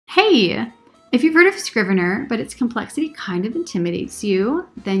Hey! If you've heard of Scrivener, but its complexity kind of intimidates you,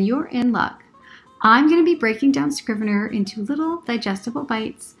 then you're in luck. I'm going to be breaking down Scrivener into little digestible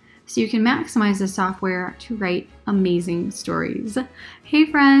bites so you can maximize the software to write amazing stories.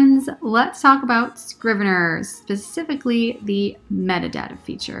 Hey friends, let's talk about Scrivener, specifically the metadata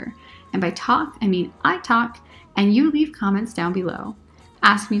feature. And by talk, I mean I talk, and you leave comments down below.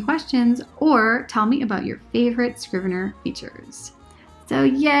 Ask me questions or tell me about your favorite Scrivener features. So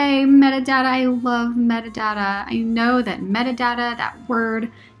yay, metadata. I love metadata. I know that metadata, that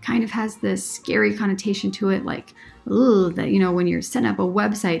word, kind of has this scary connotation to it, like, ooh, that, you know, when you're setting up a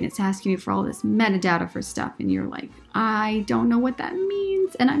website and it's asking you for all this metadata for stuff and you're like, I don't know what that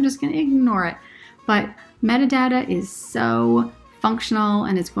means and I'm just going to ignore it. But metadata is so functional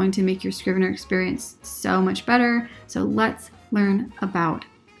and it's going to make your Scrivener experience so much better. So let's learn about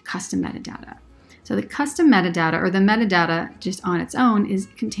custom metadata. So the custom metadata, or the metadata just on its own, is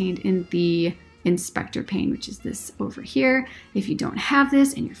contained in the inspector pane, which is this over here. If you don't have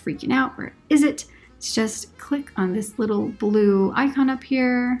this and you're freaking out, where is it? Just click on this little blue icon up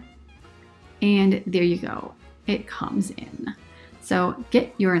here, and there you go. It comes in. So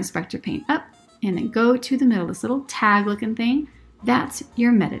get your inspector pane up, and then go to the middle, this little tag looking thing. That's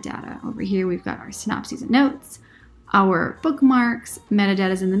your metadata. Over here, we've got our synopses and notes, our bookmarks,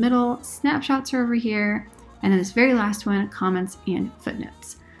 metadata is in the middle, snapshots are over here, and then this very last one, comments and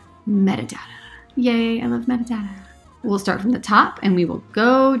footnotes. Metadata. Yay, I love metadata. We'll start from the top and we will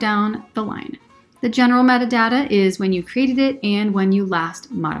go down the line. The general metadata is when you created it and when you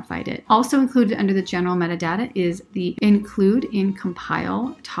last modified it. Also included under the general metadata is the include in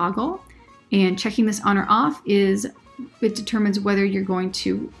compile toggle. And checking this on or off it determines whether you're going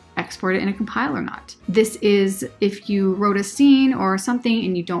to export it in a compile or not. This is if you wrote a scene or something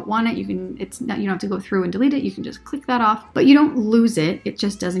and you don't want it, you don't have to go through and delete it. You can just click that off, but you don't lose it. It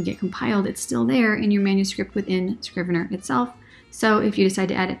just doesn't get compiled. It's still there in your manuscript within Scrivener itself. So if you decide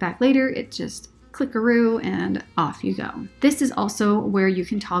to add it back later, it just clickaroo and off you go. This is also where you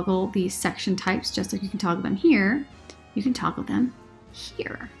can toggle the section types, just like you can toggle them here. You can toggle them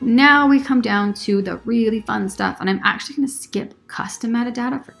here. Now we come down to the really fun stuff, and I'm actually going to skip custom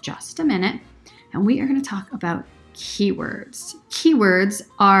metadata for just a minute, and we are going to talk about keywords. Keywords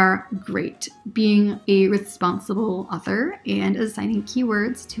are great. Being a responsible author and assigning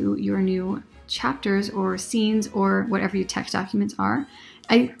keywords to your new chapters or scenes or whatever your text documents are,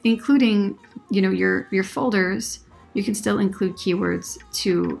 including, you know, your folders. You can still include keywords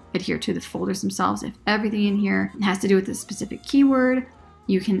to adhere to the folders themselves. If everything in here has to do with a specific keyword,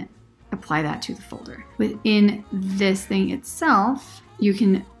 you can apply that to the folder. Within this thing itself, you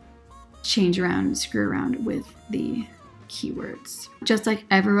can change around and screw around with the keywords. Just like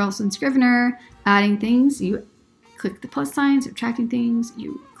everywhere else in Scrivener, adding things, you click the plus sign, subtracting things,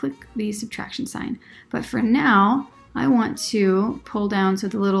 you click the subtraction sign. But for now, I want to pull down, so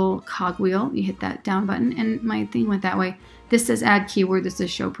the little cogwheel, you hit that down button, and my thing went that way. This says add keyword, this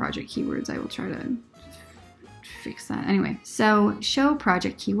says show project keywords. I will try to fix that. Anyway, so show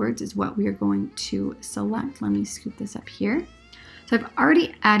project keywords is what we are going to select. Let me scoop this up here. So I've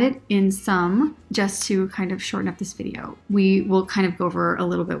already added in some just to kind of shorten up this video. We will kind of go over a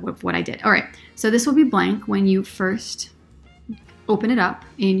little bit of what I did. All right, so this will be blank when you first open it up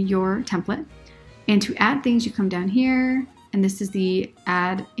in your template. And to add things, you come down here, and this is the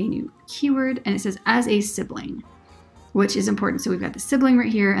add a new keyword, and it says as a sibling, which is important. So we've got the sibling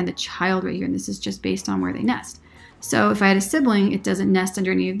right here and the child right here, and this is just based on where they nest. So if I had a sibling, it doesn't nest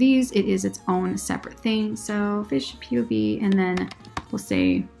under any of these. It is its own separate thing. So fish POV, and then we'll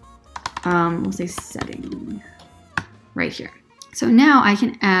say setting right here. So now I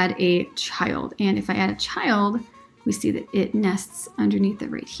can add a child, and if I add a child, we see that it nests underneath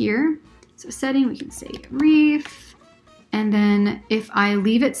it right here. So setting, we can say reef, and then if I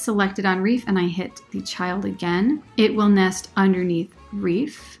leave it selected on reef and I hit the child again, it will nest underneath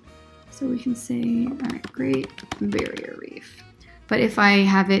reef. So we can say, all right, great barrier reef. But if I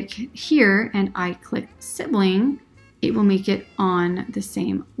have it here and I click sibling, it will make it on the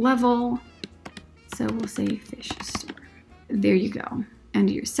same level. So we'll say fish store. There you go.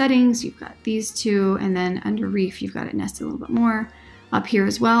 Under your settings, you've got these two, and then under reef, you've got it nested a little bit more. Up here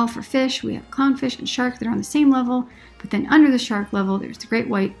as well for fish, we have clownfish and shark that are on the same level, but then under the shark level, there's the great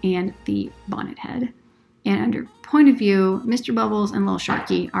white and the bonnet head. And under point of view, Mr. Bubbles and Little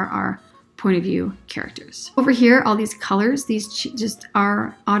Sharky are our point of view characters. Over here, all these colors, these just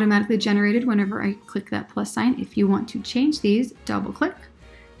are automatically generated whenever I click that plus sign. If you want to change these, double click,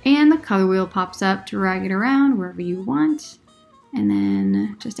 and the color wheel pops up, drag it around wherever you want, and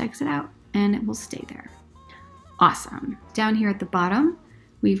then just exit out, and it will stay there. Awesome. Down here at the bottom,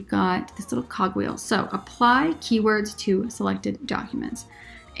 we've got this little cogwheel. So apply keywords to selected documents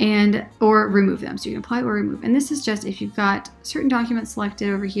or remove them. So you can apply or remove. And this is just if you've got certain documents selected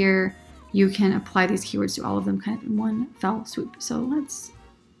over here, you can apply these keywords to all of them kind of in one fell swoop. So let's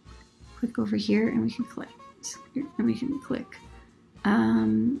click over here and we can click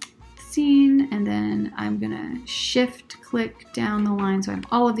scene, and then I'm gonna shift click down the line so I have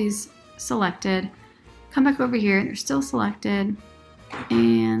all of these selected. Come back over here, they're still selected,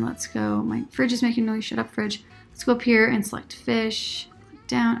 and let's go. My fridge is making noise. Shut up, fridge. Let's go up here and select fish. Click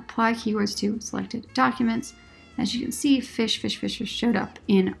down, apply keywords to selected documents. As you can see, fish showed up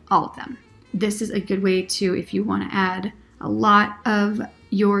in all of them. This is a good way to, if you want to add a lot of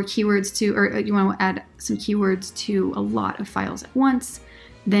your keywords to, or you want to add some keywords to a lot of files at once,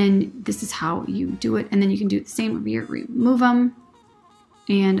 then this is how you do it. And then you can do the same over here, remove them,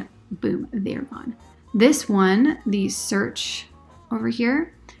 and boom, they're gone. This one, the search over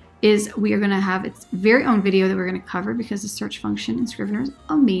here, is we are going to have its very own video that we're going to cover because the search function in Scrivener is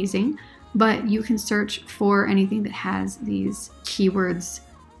amazing. But you can search for anything that has these keywords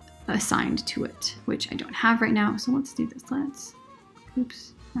assigned to it, which I don't have right now. So let's do this.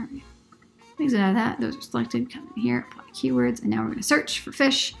 Oops, all right. Exit out of that. Those are selected. Come in here, apply keywords, and now we're going to search for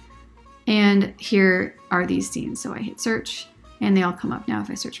fish. And here are these scenes. So I hit search, and they all come up. Now if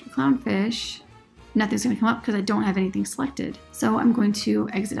I search for clownfish, nothing's going to come up because I don't have anything selected. So I'm going to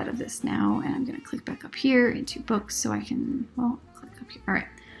exit out of this now, and I'm going to click back up here into books so I can, well, click up here. All right,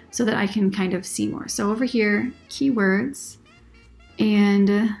 so that I can kind of see more. So over here, keywords, and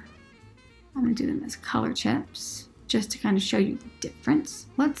I'm going to do them as color chips just to kind of show you the difference.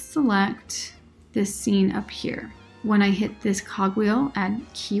 Let's select this scene up here. When I hit this cogwheel, add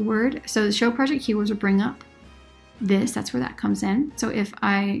keyword. So the show project keywords will bring up this, that's where that comes in. So if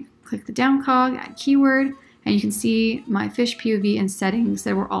I click the down cog, add keyword, and you can see my fish POV and settings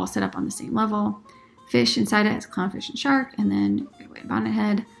that were all set up on the same level. Fish inside it has clownfish and shark, and then bonnet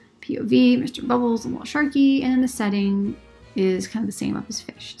head, POV, Mr. Bubbles, and little sharky, and then the setting is kind of the same up as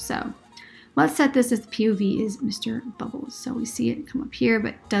fish. So let's set this as the POV is Mr. Bubbles. So we see it come up here,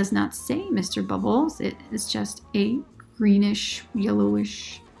 but it does not say Mr. Bubbles. It is just a greenish,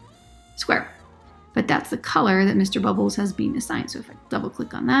 yellowish square. But that's the color that Mr. Bubbles has been assigned. So if I double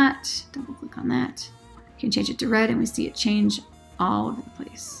click on that, you can change it to red, and we see it change all over the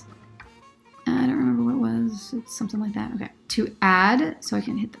place. I don't remember what it was. It's something like that. Okay. To add, so I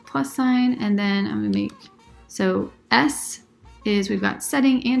can hit the plus sign, and then I'm going to make, so S is we've got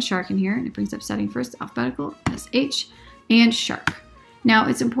setting and shark in here, and it brings up setting first, alphabetical, SH, and shark. Now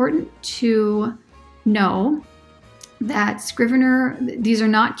it's important to know that Scrivener, these are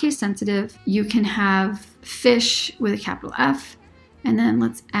not case sensitive. You can have fish with a capital F, and then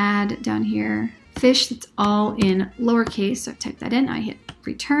let's add down here fish that's all in lowercase. So I type that in, I hit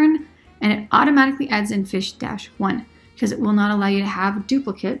return, and it automatically adds in fish-1 because it will not allow you to have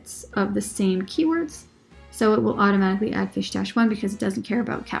duplicates of the same keywords. So it will automatically add fish-1 because it doesn't care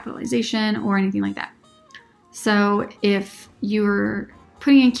about capitalization or anything like that. So if you're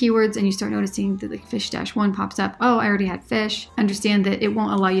putting in keywords and you start noticing that the fish-1 pops up, oh, I already had fish, understand that it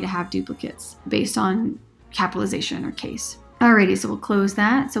won't allow you to have duplicates based on capitalization or case. Alrighty, so we'll close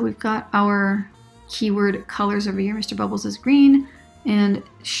that. So we've got our keyword colors over here. Mr. Bubbles is green, and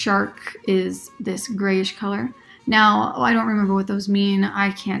shark is this grayish color. Now, I don't remember what those mean.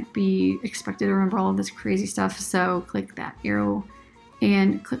 I can't be expected to remember all of this crazy stuff, so click that arrow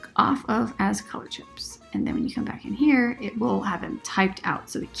and click off of as color chips. And then when you come back in here, it will have them typed out.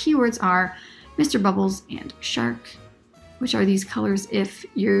 So the keywords are Mr. Bubbles and shark, which are these colors. If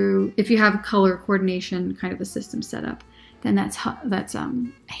you have color coordination kind of a system set up, then that's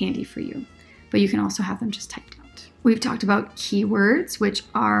handy for you. But you can also have them just typed out. We've talked about keywords, which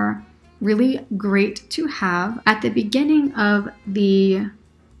are really great to have at the beginning of the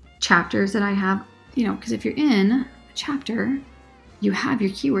chapters that I have, because if you're in a chapter, you have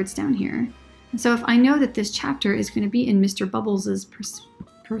your keywords down here. And so if I know that this chapter is going to be in Mr. Bubbles'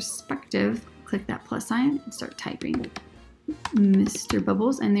 perspective, click that plus sign and start typing Mr.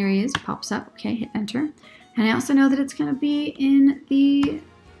 Bubbles, and there he is, pops up. Okay, hit enter. And I also know that it's going to be in the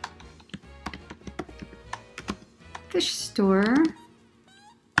fish store.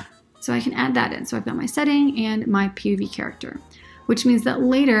 So I can add that in. So I've got my setting and my POV character, which means that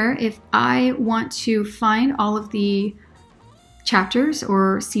later, if I want to find all of the chapters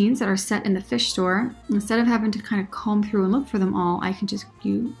or scenes that are set in the fish store, instead of having to kind of comb through and look for them all, I can just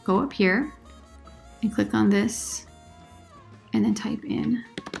go up here and click on this and then type in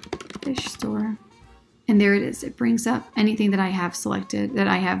fish store. And there it is. It brings up anything that I have selected, that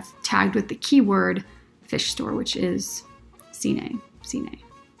I have tagged with the keyword fish store, which is scene A.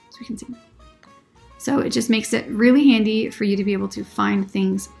 we can see. So it just makes it really handy for you to be able to find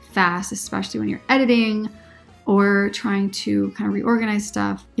things fast, especially when you're editing or trying to kind of reorganize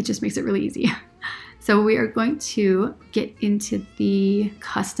stuff. It just makes it really easy. So we are going to get into the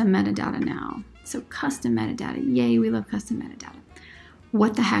custom metadata now. So custom metadata, yay, we love custom metadata.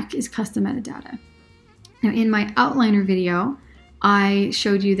 What the heck is custom metadata? Now in my outliner video, I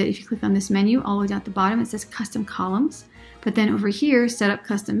showed you that if you click on this menu all the way down at the bottom, it says custom columns. But then over here, set up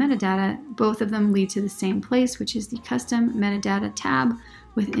custom metadata, both of them lead to the same place, which is the custom metadata tab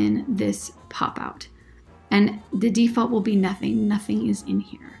within this pop-out. And the default will be nothing. Nothing is in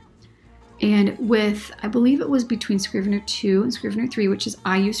here. And with, I believe it was between Scrivener 2 and Scrivener 3, which is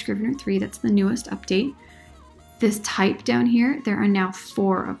I use Scrivener 3, that's the newest update. This type down here, there are now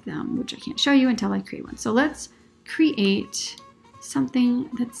 4 of them, which I can't show you until I create one. So let's create something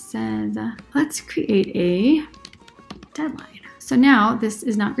that says, let's create a deadline. So now this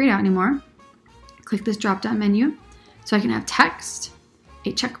is not grayed out anymore. Click this drop down menu. So I can have text,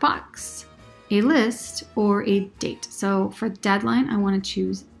 a checkbox, a list, or a date. So for deadline, I want to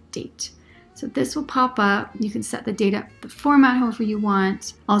choose date. So this will pop up. You can set the date up, the format however you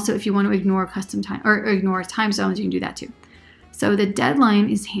want. Also, if you want to ignore custom time or ignore time zones, you can do that too. So the deadline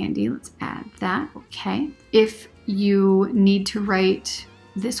is handy. Let's add that. Okay. If you need to write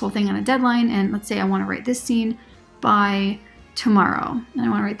this whole thing on a deadline, and let's say I want to write this scene by tomorrow, and I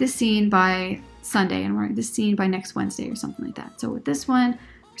want to write this scene by Sunday, and I want to write this scene by next Wednesday or something like that. So with this one,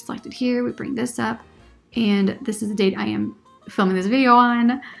 we're selected here, we bring this up, and this is the date I am filming this video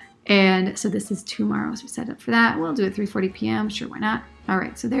on, and so this is tomorrow, so we set up for that. We'll do it 3:40 p.m. Sure, why not? All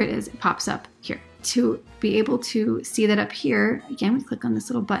right, so there it is. It pops up here. To be able to see that up here, again, we click on this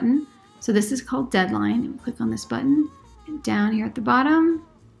little button. So this is called deadline, and we click on this button, and down here at the bottom,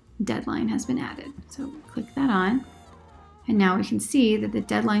 deadline has been added. So we click that on, and now we can see that the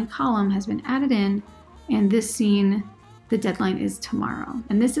deadline column has been added in, and this scene, the deadline is tomorrow.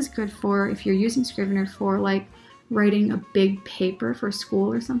 And this is good for if you're using Scrivener for like writing a big paper for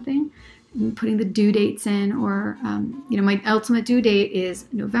school or something, and putting the due dates in, or you know, my ultimate due date is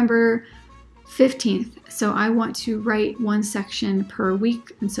November 15th. So I want to write one section per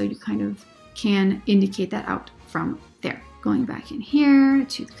week, and so you kind of can indicate that out from there. Going back in here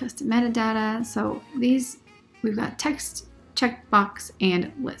to the custom metadata. So these, we've got text, checkbox,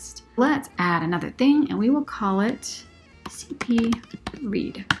 and list. Let's add another thing, and we will call it CP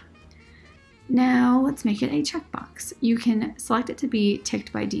read. Now let's make it a checkbox. You can select it to be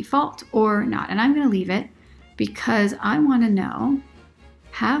ticked by default or not, and I'm going to leave it because I want to know,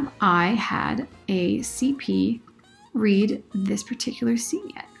 have I had a CP read this particular scene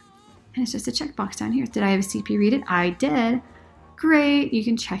yet? And it's just a checkbox down here. Did I have a CP read it? I did. Great, you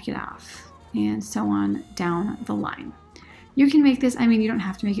can check it off, and so on down the line. You can make this, I mean, you don't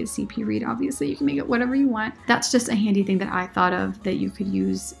have to make it CP read, obviously. You can make it whatever you want. That's just a handy thing that I thought of that you could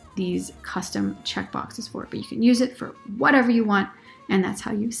use these custom checkboxes for, but you can use it for whatever you want, and that's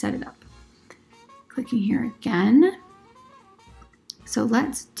how you set it up. Clicking here again. So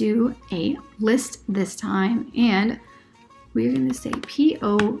let's do a list this time, and we're going to say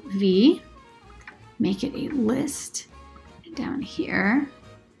POV, make it a list down here.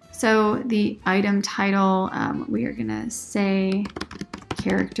 So the item title, we are going to say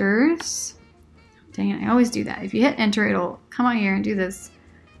characters. Dang it, I always do that. If you hit enter, it'll come out here and do this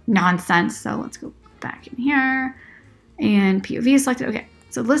nonsense. So let's go back in here, and POV is selected. Okay,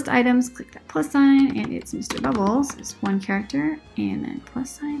 so list items, click that plus sign, and it's Mr. Bubbles. It's one character, and then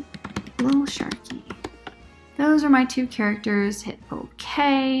plus sign, Little Sharky. Those are my 2 characters. Hit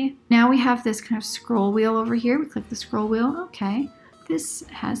OK. Now we have this kind of scroll wheel over here. We click the scroll wheel. Okay, this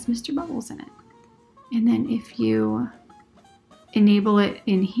has Mr. Bubbles in it. And then if you enable it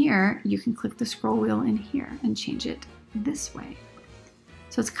in here, you can click the scroll wheel in here and change it this way.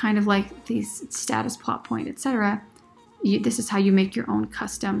 So it's kind of like these status, plot point, etc. This is how you make your own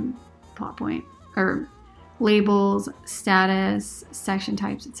custom plot point, or labels, status, section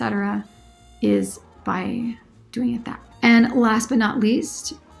types, etc. is by doing it that way. And last but not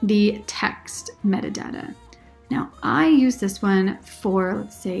least, the text metadata. Now I use this one for,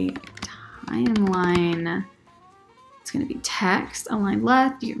 let's say, timeline. It's going to be text, aligned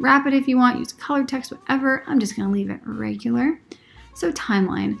left. You can wrap it if you want, use colored text, whatever. I'm just going to leave it regular. So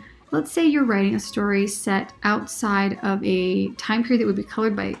timeline. Let's say you're writing a story set outside of a time period that would be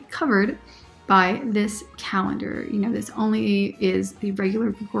covered by this calendar. You know, this only is the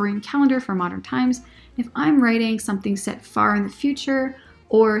regular Gregorian calendar for modern times. If I'm writing something set far in the future,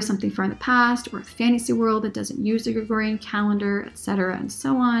 or something far in the past, or a fantasy world that doesn't use the Gregorian calendar, etc., and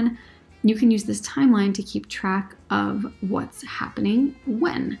so on, you can use this timeline to keep track of what's happening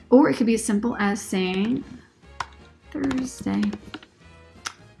when. Or it could be as simple as saying, Thursday.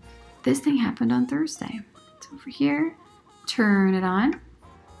 This thing happened on Thursday. It's over here, turn it on,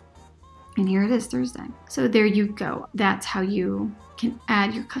 and here it is, Thursday. So there you go. That's how you can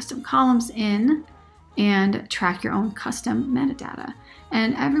add your custom columns in and track your own custom metadata.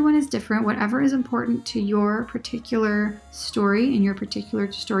 And everyone is different. Whatever is important to your particular story and your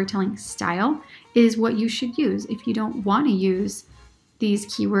particular storytelling style is what you should use. If you don't want to use these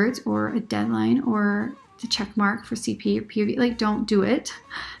keywords or a deadline or the check mark for CP or POV, like, don't do it.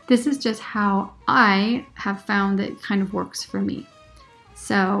 This is just how I have found that it kind of works for me.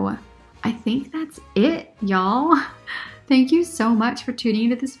 So I think that's it, y'all. Thank you so much for tuning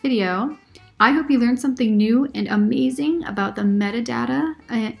into this video. I hope you learned something new and amazing about the metadata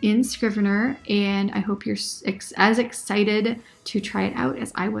in Scrivener, and I hope you're as excited to try it out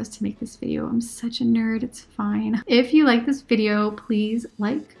as I was to make this video. I'm such a nerd, it's fine. If you like this video, please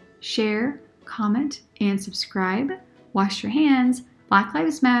like, share, comment, and subscribe. Wash your hands. Black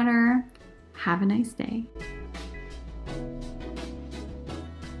Lives Matter. Have a nice day.